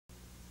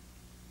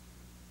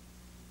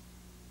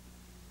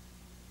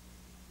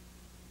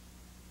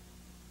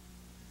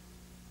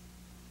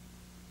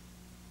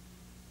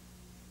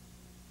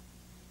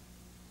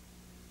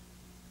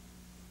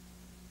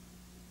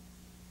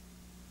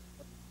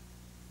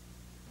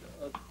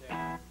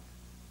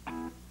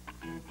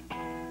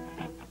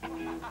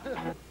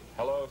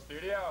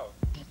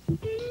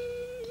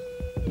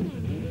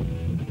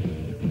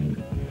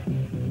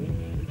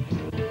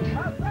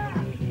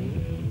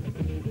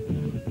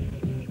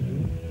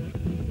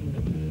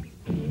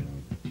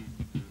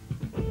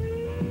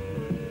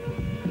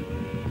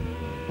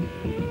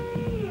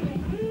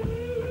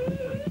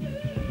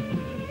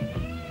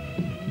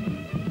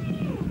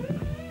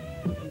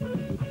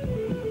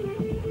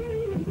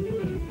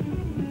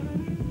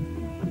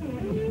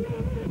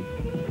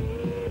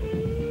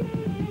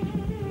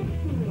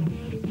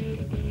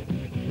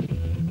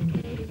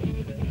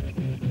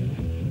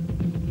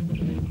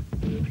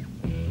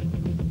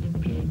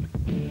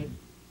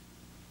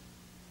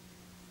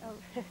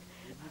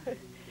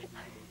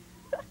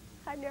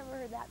I've never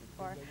heard that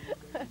before.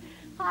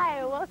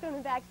 Hi, welcome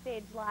to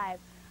Backstage Live.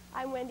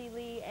 I'm Wendy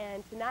Lee,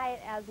 and tonight,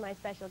 as my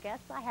special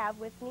guests, I have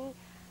with me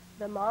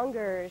the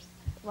Mongers.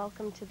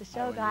 Welcome to the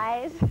show,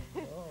 guys.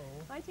 Hello.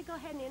 Why don't you go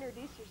ahead and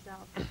introduce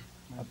yourself?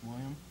 My name's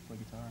William, play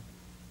guitar.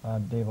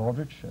 I'm Dave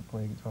Aldrich, I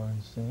play guitar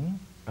and sing.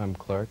 I'm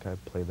Clark, I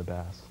play the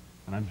bass.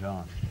 And I'm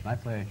John, and I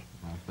play,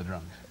 well, the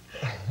drums.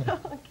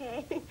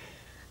 Okay.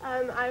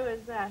 I was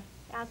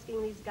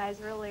asking these guys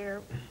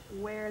earlier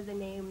where the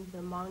name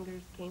the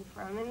Mongers came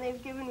from, and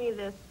they've given me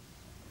this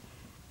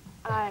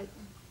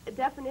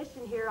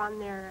definition here on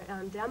their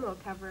demo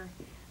cover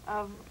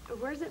of,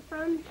 where's it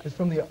from? It's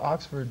from the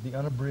Oxford, the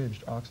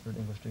unabridged Oxford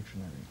English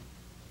Dictionary.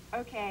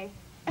 Okay.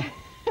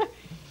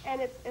 And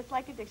it's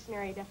like a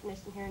dictionary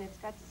definition here, and it's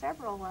got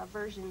several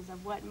versions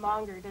of what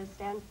monger does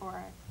stand for.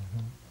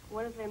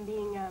 One of them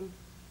being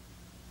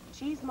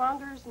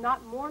cheesemongers,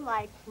 not more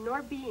like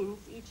nor beans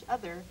each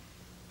other,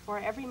 for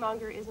every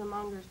monger is a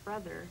monger's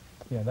brother.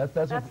 Yeah, that's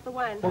the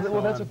one.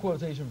 Well, that's a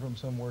quotation from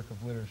some work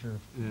of literature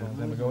a long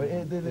time ago.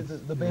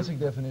 The basic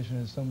definition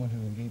is someone who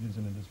engages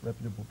in a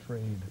disreputable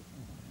trade.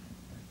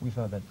 We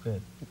thought that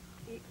fit.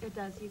 It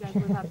does. You guys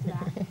live up to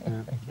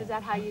that. Is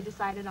that how you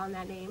decided on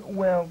that name?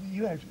 Well,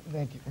 you actually,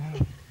 thank you.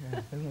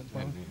 Yeah, isn't it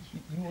fun?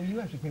 You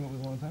actually came up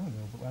with it a long time ago,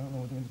 but I don't know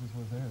what the impetus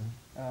was there.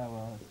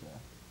 Well, it's,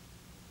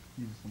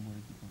 uses some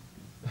words you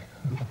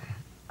can't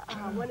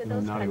say. One of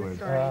those Naughty kind of words.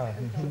 stories.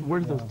 Okay.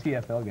 Where's those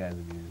TFL guys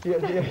have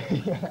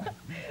used? Yeah.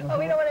 Oh,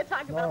 we don't want to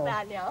talk about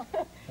that now.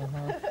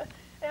 Uh-huh.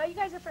 Now, you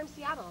guys are from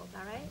Seattle, is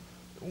that right?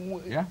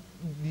 Yeah?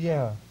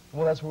 Yeah.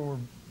 Well, that's where we're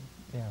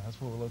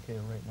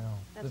located right now.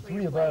 That's The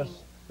where you're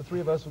three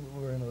of us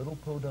were in a little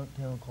podunk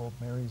town called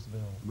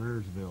Marysville.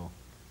 Marysville.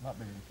 A lot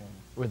bigger than Cheney.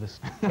 We're the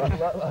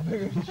lot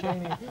bigger than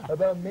Cheney,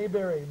 about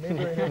Mayberry,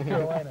 North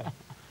Carolina.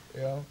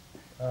 You know?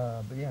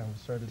 But yeah, we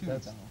started,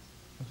 that's where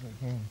it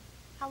came.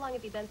 How long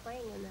have you been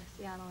playing in the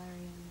Seattle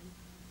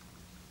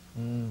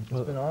area?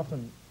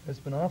 It's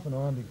been off and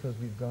on because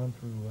we've gone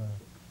through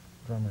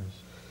drummers.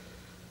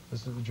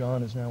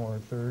 John is now our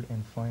third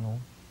and final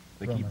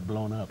They drummer. keep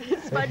blowing up.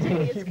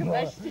 Spontaneous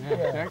combustion. Yeah,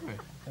 exactly.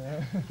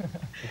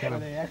 Well,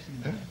 they actually...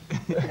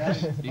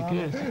 You can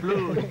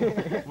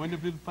explode.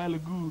 Wonderful pile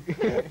of goo.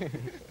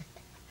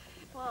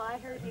 Well, I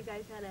heard you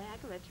guys had a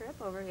heck of a trip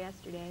over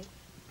yesterday.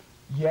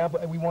 Yeah,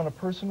 but we want to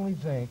personally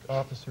thank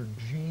Officer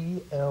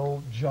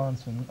G.L.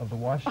 Johnson of the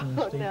Washington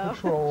State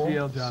Patrol.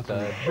 G.L.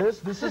 Johnson.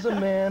 This is a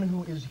man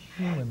who is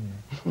human.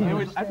 He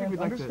I think we'd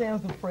like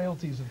understands the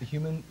frailties of the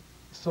human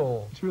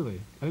soul. Truly.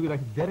 I think we'd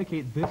like to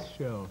dedicate this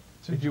show,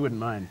 if you wouldn't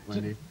mind,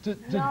 Wendy. To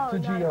Not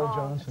G.L. at all.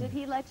 Johnson. Did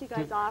he let you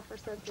guys off or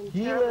something?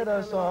 He terribly let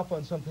us criminal? off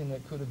on something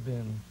that could have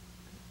been,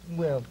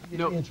 well,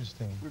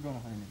 interesting. We're going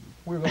 180.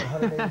 We were going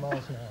 180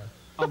 miles an hour.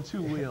 On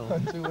two wheels.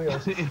 On two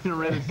wheels. In a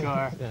rented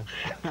car.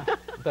 Yeah.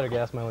 Better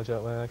gas mileage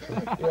that way,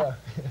 actually. Yeah.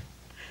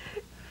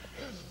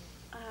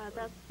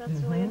 That's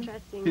really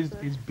interesting.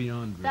 He's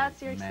beyond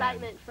That's your mad.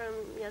 excitement from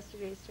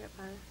yesterday's trip,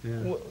 huh?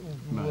 Yeah.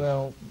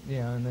 Well,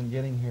 yeah, and then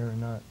getting here and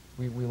not,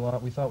 we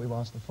thought we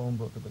lost the phone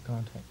book of the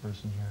contact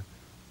person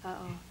here.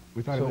 Uh-oh.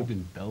 We thought he lived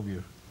in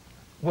Bellevue.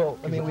 Well,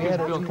 I mean, we had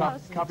Bill to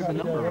copied the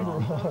number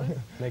wrong.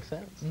 Makes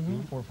sense.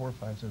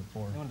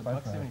 44574. They wanted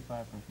 $1.75 for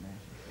information.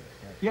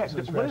 Yeah, So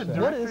what scratch is that.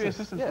 directory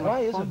assistance? Why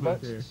is phone it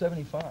book here?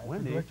 $1.75 for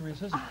Wendy. directory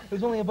assistance? It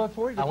was only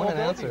 $1.40. I want an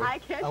answer. I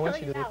can't I want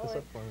tell you you to look that this one.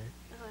 up for me.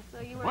 So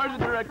you were Where's the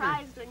director?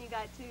 surprised when you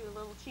got to a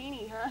little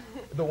Cheney, huh?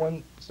 The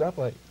one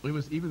stoplight. It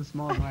was even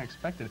smaller than I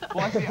expected.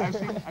 Well,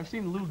 I've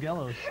seen Lou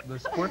Gellos, the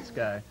sports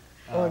guy.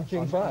 On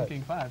King 5. On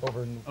King 5.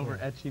 Over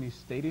at Cheney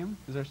Stadium.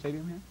 Is there a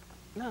stadium here?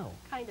 No.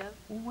 Kind of.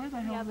 Well, where the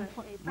We hell have is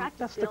a practice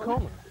That's field.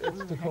 Tacoma. It's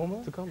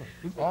Tacoma? Tacoma.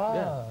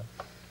 Ah.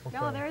 Okay.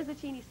 No, there is a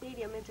Cheney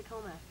Stadium in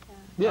Tacoma.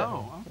 Yeah.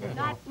 Oh, okay.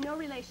 No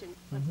relation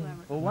whatsoever.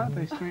 Well, why don't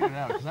they straighten it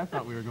out? Because I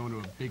thought we were going to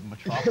a big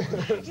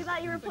metropolis. You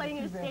thought you were playing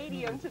in a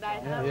stadium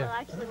tonight, huh? Yeah. Well,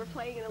 actually, we're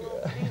playing in a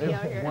little studio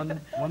here. one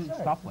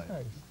stoplight.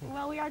 Nice.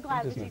 Well, we are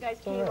glad that you guys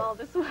all came right. all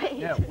this way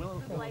Yeah, to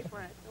we'll- play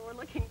for it. And we're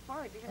looking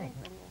forward to hearing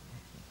from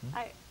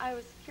you. I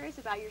was curious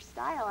about your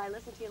style. I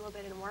listened to you a little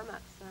bit in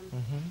warm-ups.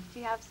 Do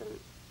you have some,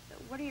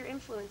 what are your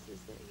influences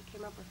that you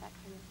came up with that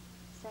kind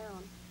of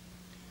sound?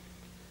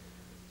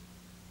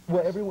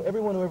 Well,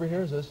 everyone who ever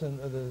hears us, and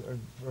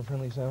our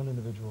friendly sound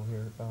individual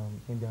here,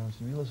 came down and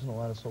said, we listen to a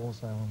lot of Soul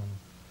Asylum and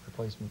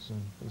Replacements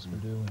and Whisker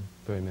Do. And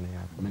Very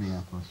Minneapolis.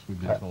 Minneapolis.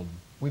 We've been told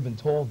we've been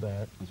told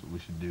that. that's what we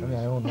should do. I mean,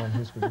 I own one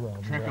Whisker Do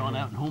album. Trek but I on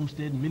mean, out in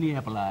Homestead,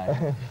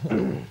 Minneapolis.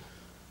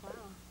 Wow.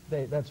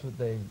 That's what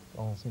they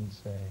all seem to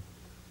say.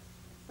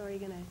 So are you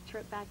going to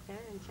trip back there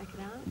and check it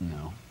out?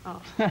 No.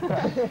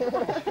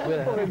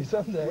 Oh. Maybe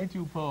someday. Way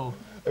too po.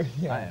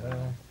 Yeah, I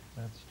well,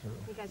 that's true.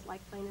 You guys like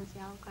playing in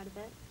Seattle quite a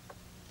bit?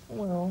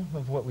 Well,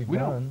 of what we've We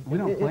done.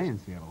 don't it- play it's- in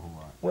Seattle a whole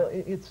lot. Well,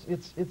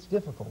 it's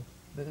difficult.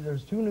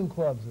 There's 2 new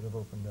clubs that have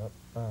opened up,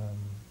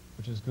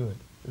 which is good.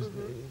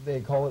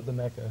 They call it the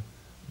Mecca,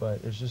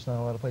 but there's just not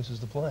a lot of places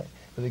to play.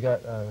 But they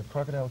got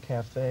Crocodile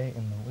Cafe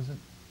and was it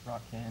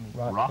Rock Candy.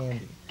 Rock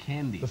Candy.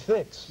 Candy. The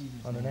Fix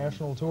on the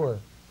national tour.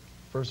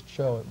 first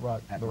show at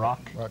Rock. At the Rock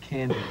Rock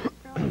Candy.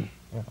 Really?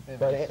 Yeah. They have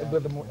But, a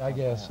but the sound more, system I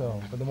guess for that, so.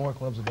 right? But the more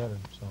clubs, the better.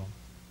 So.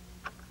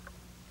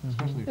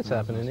 Especially It's for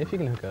happening. those If you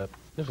can hook up,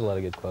 there's a lot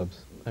of good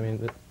clubs. I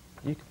mean,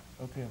 you.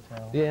 Okay,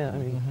 Hotel. Yeah, I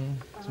mean,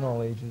 It's in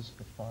all ages.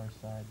 The Far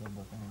Side, they'll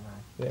book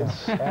anybody.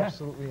 Yes,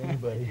 absolutely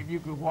anybody. If you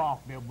could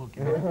walk, they'll book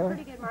you. Well, it's a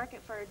pretty good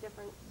market for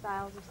different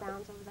styles of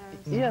sounds over there.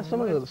 So. yeah. Some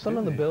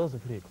of the busy. bills are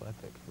pretty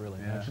eclectic, really.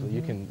 Yeah. Actually,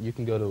 you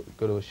can go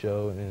to a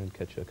show and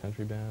catch a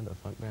country band, a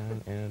funk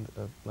band, and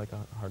like a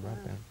hard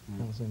rock band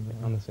On the same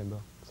on the same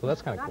bill. So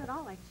that's kind of Not cool. at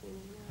all like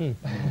Cheney.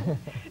 No.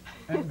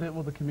 And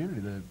the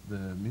community, the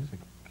music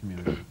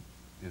community,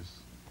 is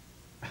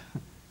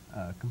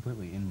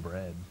completely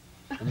inbred.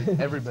 I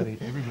mean, everybody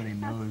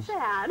knows. That's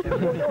sad.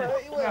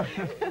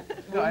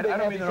 No, I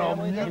don't mean they're all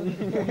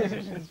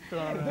musicians.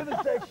 Vivid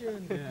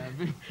section.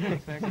 Yeah,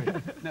 exactly.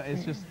 No,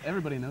 it's just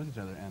everybody knows each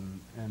other,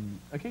 and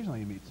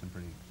occasionally you meet some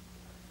pretty,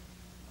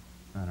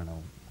 I don't know,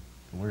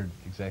 the word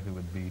exactly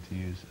would be to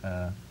use,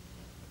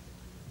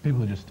 people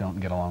who just don't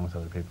get along with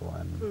other people,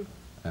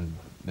 and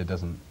it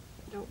doesn't.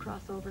 Don't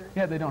cross over.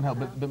 Yeah, they don't help.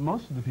 But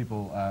most of the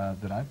people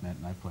that I've met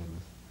and I've played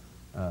with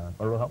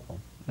are real helpful.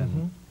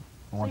 And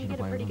So want you to get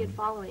a play pretty with good them.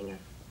 following of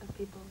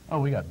people. Oh,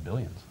 we got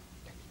billions.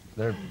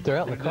 They're They're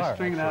out in the just car.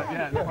 stringing out,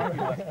 yeah, in the parking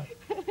lot,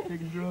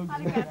 taking drugs.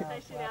 At a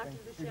gas station after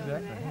the show.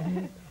 Exactly.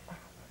 Right?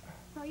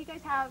 So you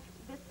guys have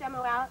this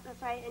demo out,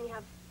 that's right, and you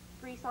have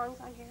 3 songs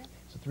on here,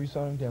 It's a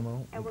 3-song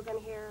demo. and we're going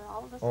to hear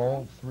all of the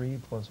All songs. 3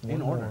 plus one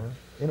In order. more.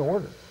 In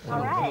order. All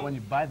So right. when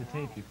you buy the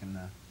tape, you can.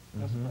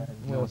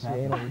 Well, it's the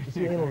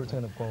anal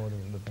retentive quality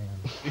of the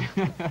band.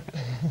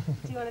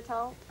 Do you want to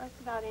tell us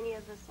about any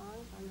of the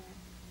songs on there?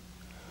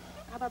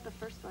 How about the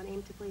first one,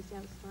 Aim to Please? Do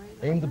you have a story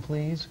about Aim to that?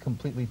 Please,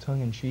 completely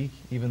tongue-in-cheek,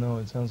 even though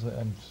it sounds like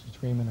I'm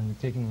screaming and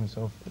taking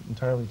myself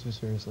entirely too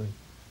seriously.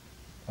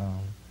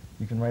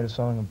 You can write a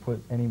song and put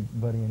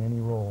anybody in any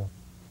role.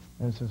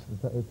 And it's just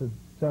it's a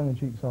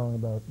tongue-in-cheek song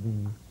about the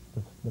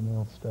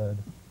male stud.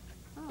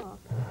 Oh,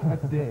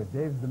 That's Dave.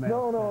 Dave's the man.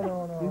 No.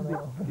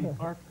 The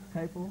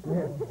archetypal.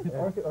 Yeah,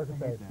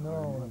 archetype.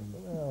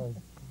 No.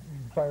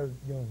 Fire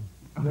gun.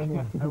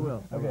 I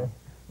will. Okay.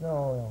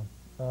 No.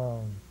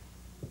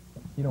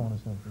 You don't want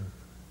to sound through.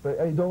 But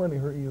Don't Let Me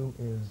Hurt You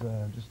is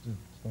just a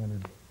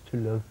standard To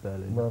love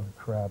ballad. love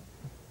crap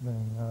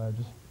thing.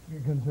 Just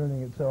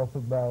concerning itself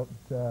about,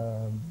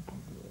 and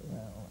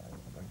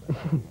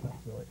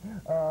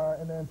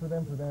then for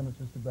them, it's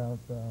just about,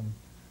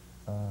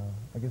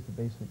 I guess the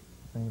basic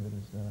thing of it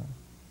is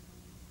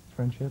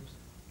friendships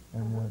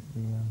and what's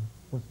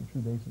the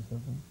true basis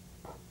of them.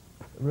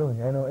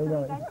 Really, I know. so you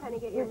guys kind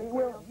of get your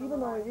material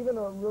from Even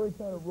though it really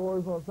kind of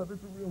roars on stuff,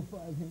 it's a real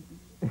 5 hinky.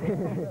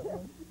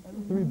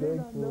 You may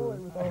not know it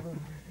with all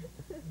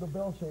the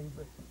bell shape,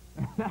 but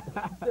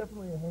it's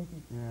definitely a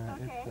hanky. Yeah,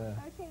 Okay, it's,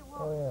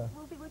 well, Oh, yeah.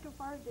 we'll be looking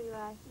forward to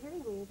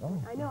hearing these.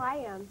 Oh. I know I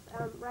am.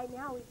 Right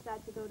now, we've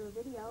got to go to a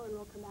video, and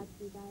we'll come back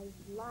to you guys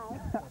live.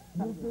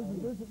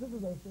 This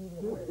is our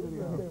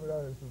favorite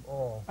artist of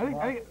all. I think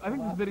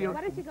this video.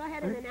 Why don't you go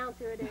ahead and announce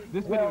who it is?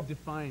 This video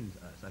defines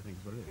us. I think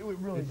is what it is. It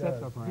really sets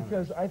does, our parameters.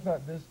 because I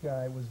thought this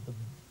guy was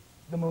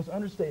the most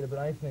understated, but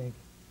I think,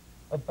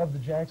 of the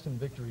Jackson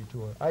Victory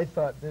Tour, I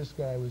thought this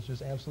guy was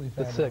just absolutely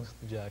The fabulous.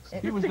 6th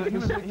Jackson. He was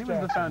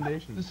the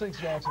foundation. The 6th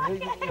Jackson. I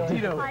Tito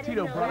didn't know brought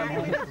that.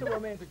 him in. It's a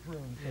romantic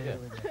croon. So Yeah. there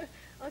we go.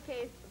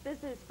 Okay,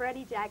 this is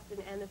Freddie Jackson,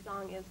 and the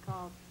song is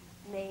called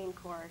Main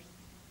Course.